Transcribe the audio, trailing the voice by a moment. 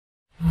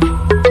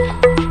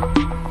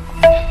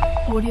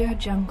Audio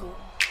Jungle.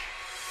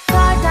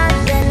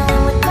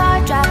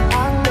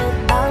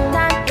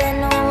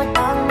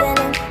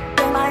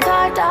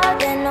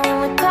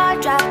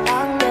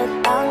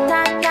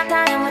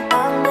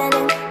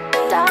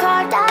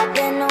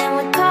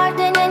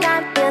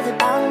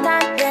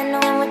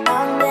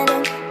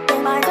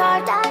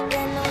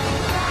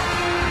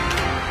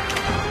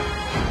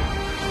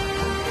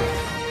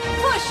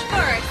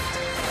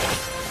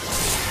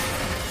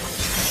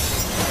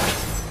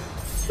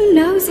 Who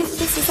knows if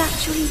this is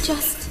actually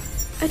just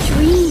a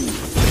dream?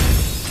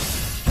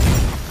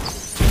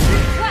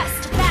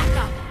 Request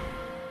backup!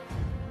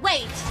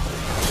 Wait!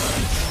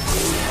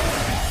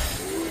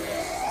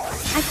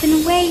 I've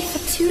been away for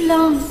too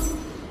long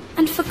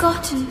and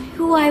forgotten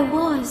who I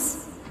was.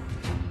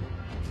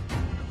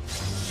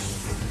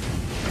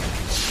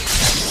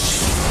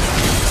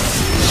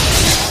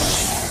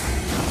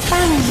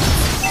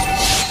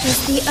 Balance is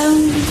the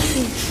only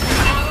truth.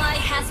 An ally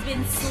has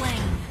been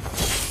slain.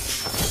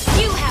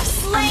 You have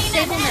slain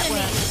an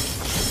enemy!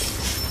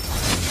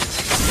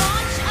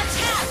 Launch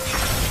attack!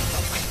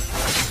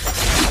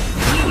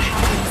 You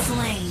have been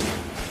slain.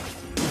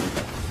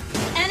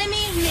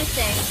 Enemy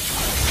missing.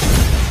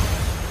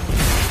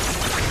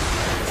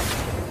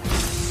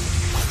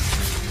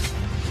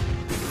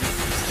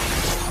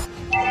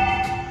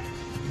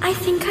 I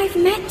think I've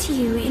met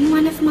you in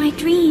one of my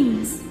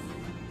dreams.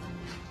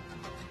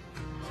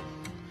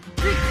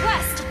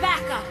 Request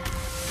backup!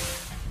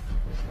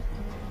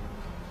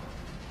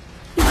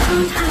 You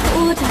can't have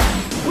order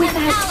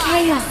without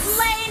chaos.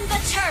 Slain the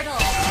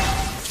turtle!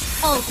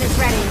 Ult is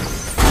ready.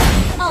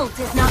 Ult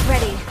is not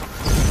ready.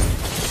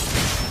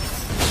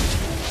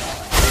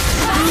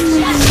 I'm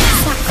willing to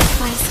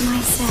sacrifice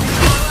myself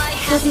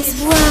for this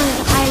world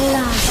I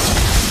love.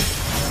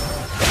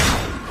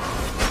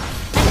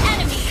 An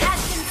enemy has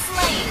been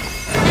slain.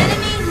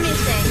 Enemy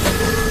missing.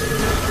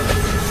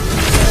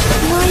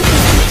 Why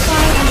does the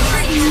violence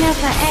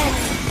never end?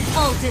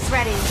 Ult is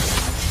ready.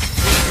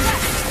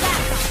 Request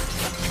backup!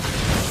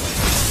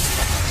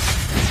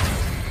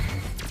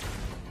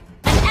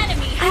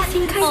 I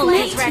think I've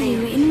met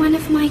you in one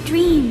of my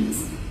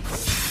dreams.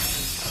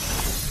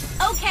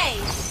 Okay.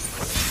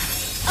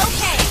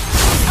 Okay.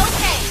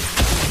 Okay.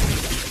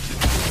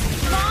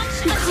 Launch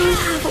You can't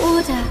attack. have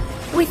order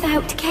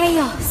without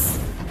chaos.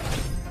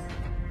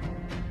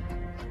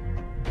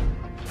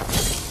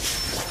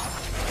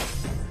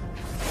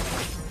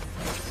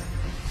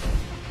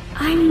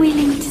 I'm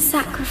willing to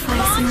sacrifice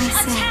Launch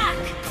myself attack.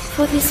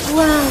 for this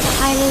world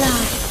I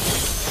love.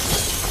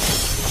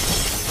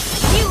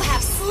 You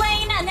have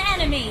slain an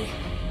enemy.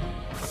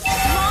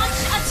 Launch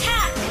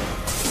attack.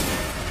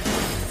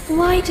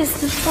 Why does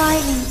the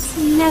violence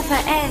never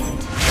end?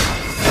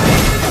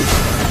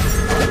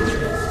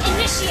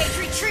 Initiate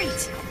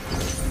retreat.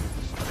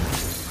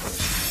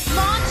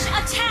 Launch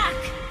attack.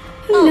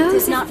 Who Ult knows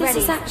is if not this ready.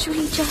 is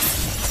actually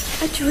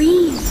just a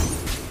dream?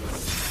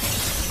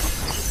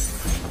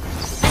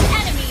 An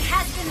enemy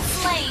has been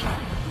slain.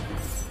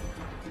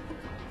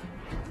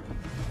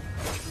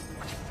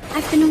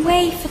 I've been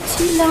away for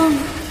too long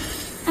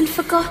and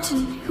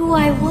forgotten who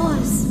I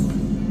was.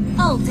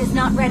 Ult is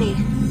not ready.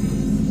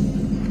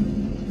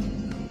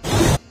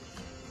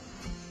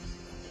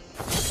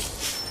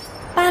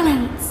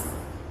 Balance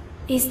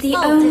is the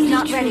Ult only is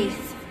not truth. ready.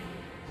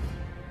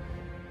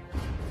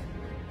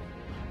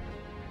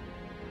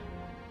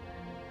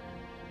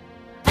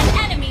 An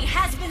enemy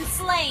has been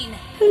slain.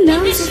 Who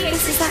knows if Initiate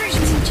this is retreat.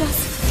 actually just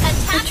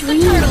Attack a the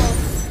dream? turtle.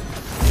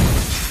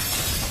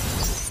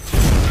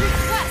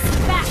 Request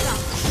backup.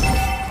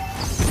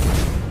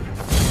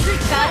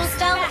 Battle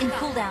spell in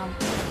cooldown.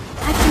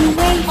 I've been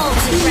away for Ult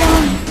is too ready.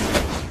 long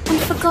and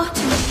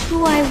forgotten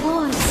who I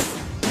was.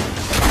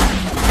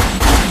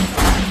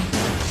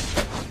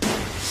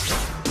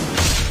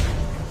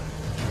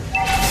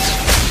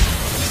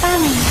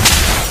 Balance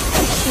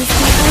is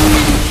the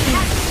only truth.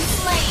 Has been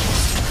slain.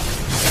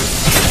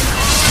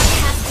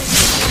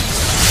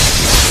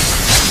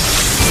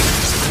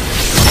 Has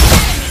been slain.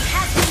 Enemy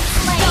has been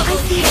slain. I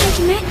think I've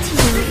met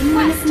you in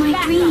one of my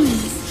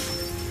dreams.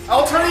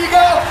 Alternative,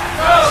 go!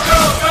 Go, go,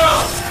 go!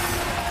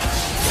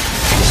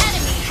 An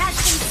enemy has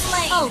been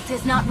slain. Ult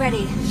is not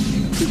ready.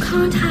 You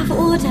can't have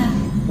order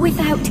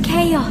without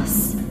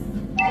chaos.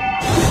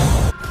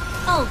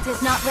 Ult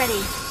is not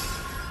ready.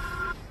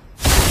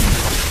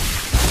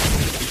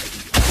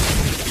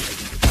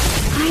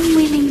 I'm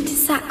willing to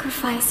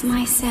sacrifice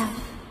myself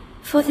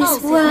for this Ult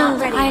is not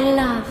world ready. I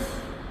love.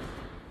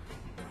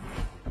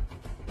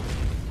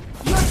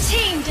 Your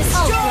team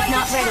destroyed. Ult is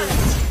not ready.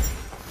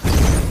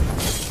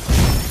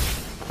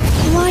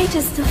 Why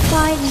does the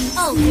violence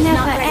Ult is not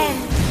never ready.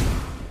 end?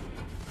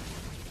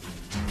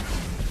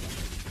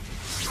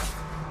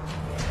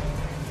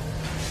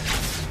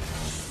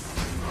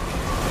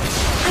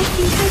 I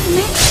think I've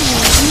met you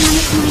in one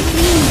of my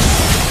dreams.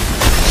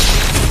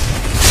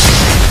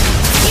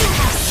 You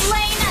have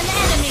slain an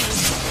enemy.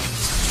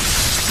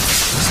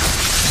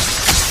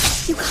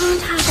 You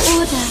can't have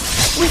order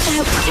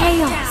without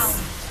chaos.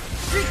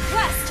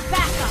 Request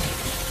backup.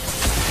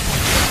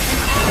 An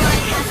ally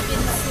has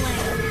been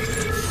slain.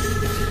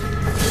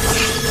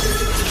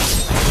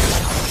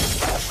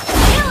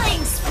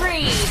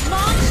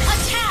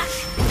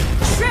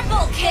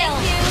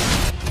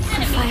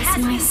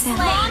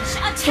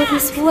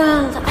 this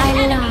world I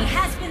Enemy love.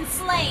 has been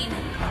slain.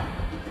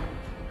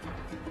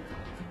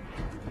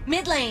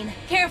 Mid lane,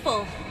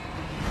 careful.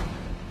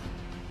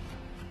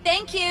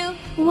 Thank you.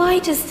 Why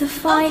does the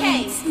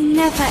violence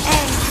never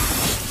end?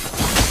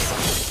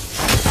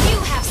 You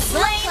have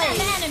slain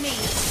an enemy.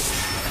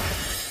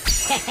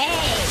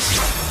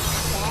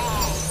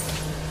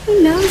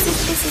 Who knows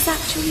if this is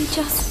actually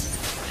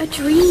just a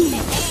dream?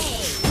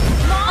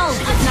 Ult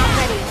is not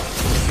ready.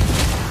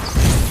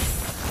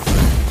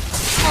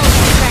 Ult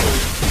is ready.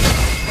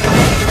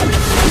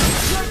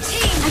 Your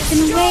team I've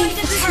been away destroyed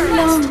for the too turret.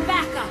 long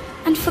Back up.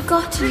 and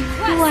forgotten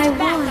who I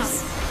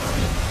was.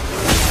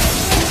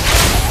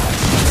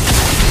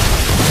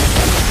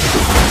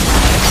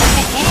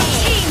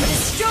 Team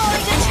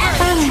destroyed the turret.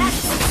 Balance Has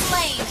been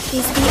slain.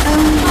 is the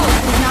only Ult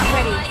is not thing.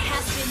 ready.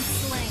 Has been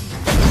slain.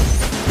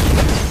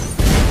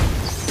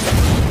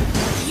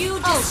 You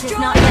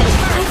destroyed not ready.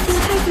 I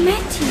think I've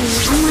met you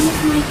in one of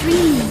my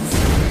dreams.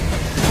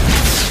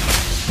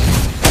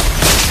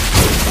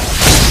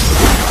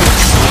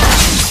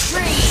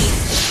 Free.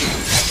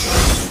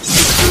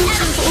 You can't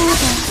have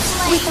order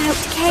without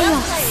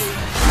chaos.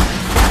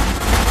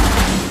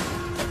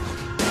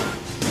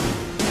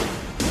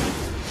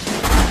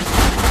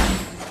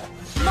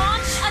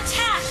 Launch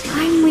attack.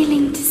 I'm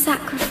willing to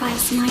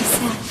sacrifice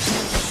myself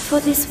for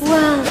this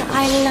world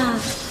I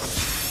love.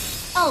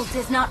 Ult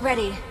is not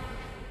ready.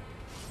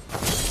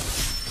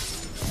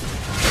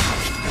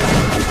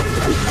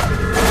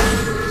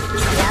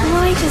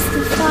 Why does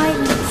the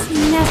violence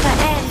never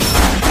end?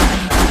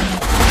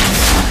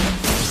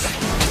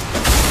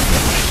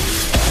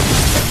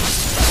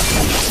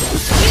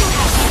 You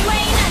have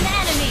slain an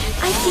enemy.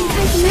 I think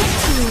I've met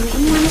you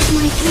in one of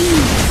my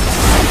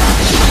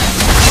dreams.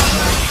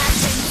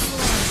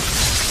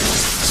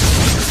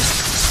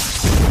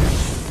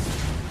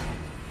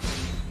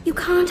 You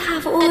can't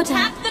have order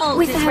Attack the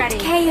ult is without ready.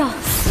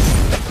 chaos.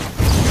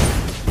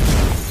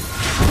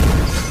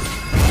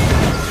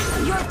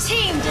 Your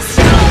team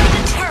destroyed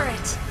the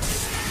turret.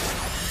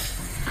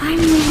 I'm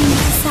willing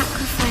to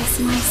sacrifice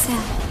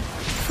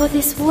myself for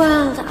this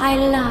world I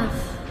love.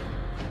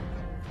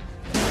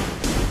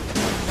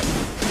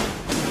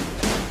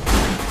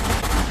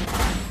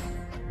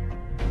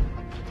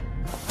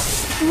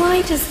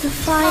 Why does the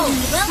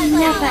violence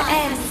never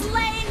end?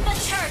 Slain the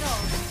turtle.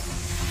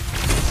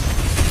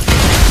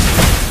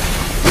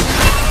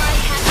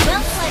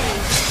 Well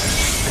played.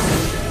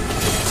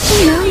 Who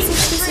knows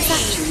if this is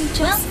actually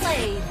Well just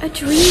played. a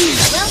dream?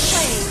 Well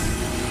played.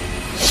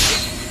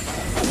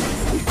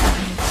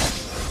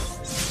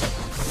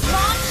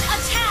 Launch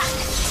attack.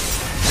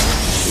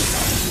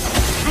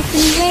 I've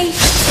been away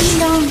for too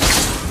long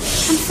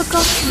and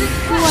forgotten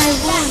who I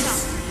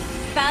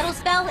was. Battle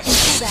spell in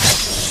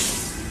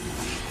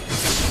cooldown.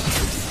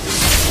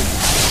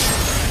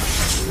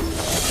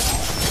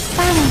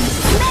 Balance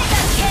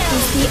Mega kill.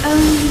 is the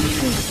only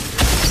truth.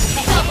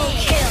 Double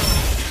kill.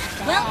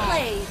 Well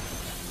played.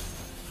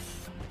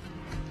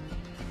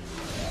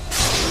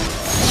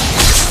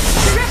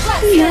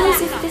 Who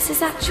knows if this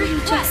is actually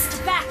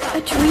just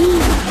a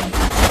dream?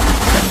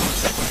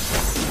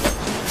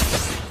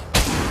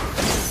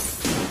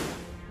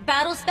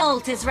 Battle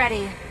ult is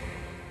ready.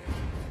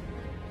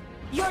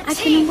 Your I've been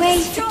team away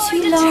for destroyed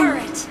too the long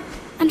turret.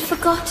 and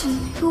forgotten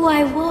who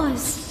I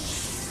was.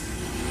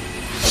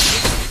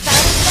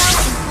 Battle spell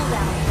in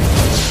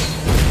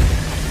cooldown.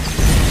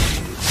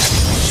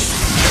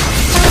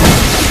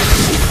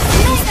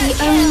 Is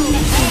the only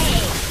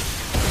thing.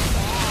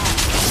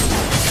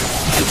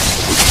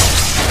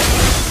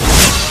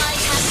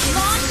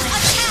 Launch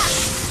attack.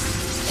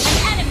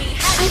 An enemy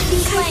has I been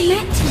think I've slain.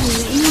 met you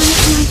in one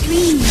of my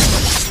dreams.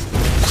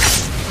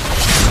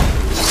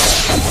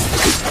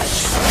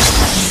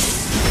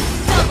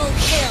 Double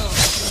kill.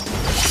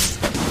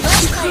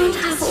 You can't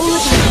have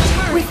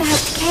order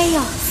without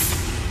chaos.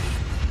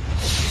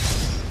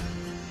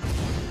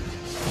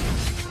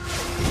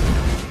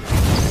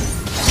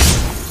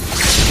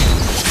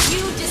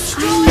 You I'm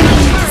destroyed willing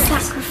to the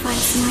turret.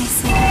 sacrifice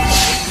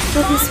myself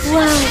for this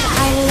world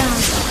I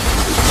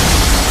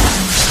love.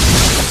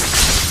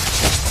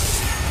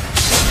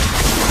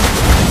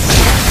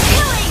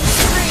 Killing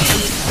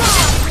spree.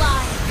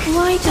 Godlike.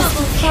 Why does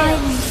the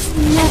violence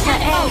never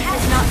Enemy end?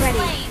 has not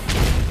ready.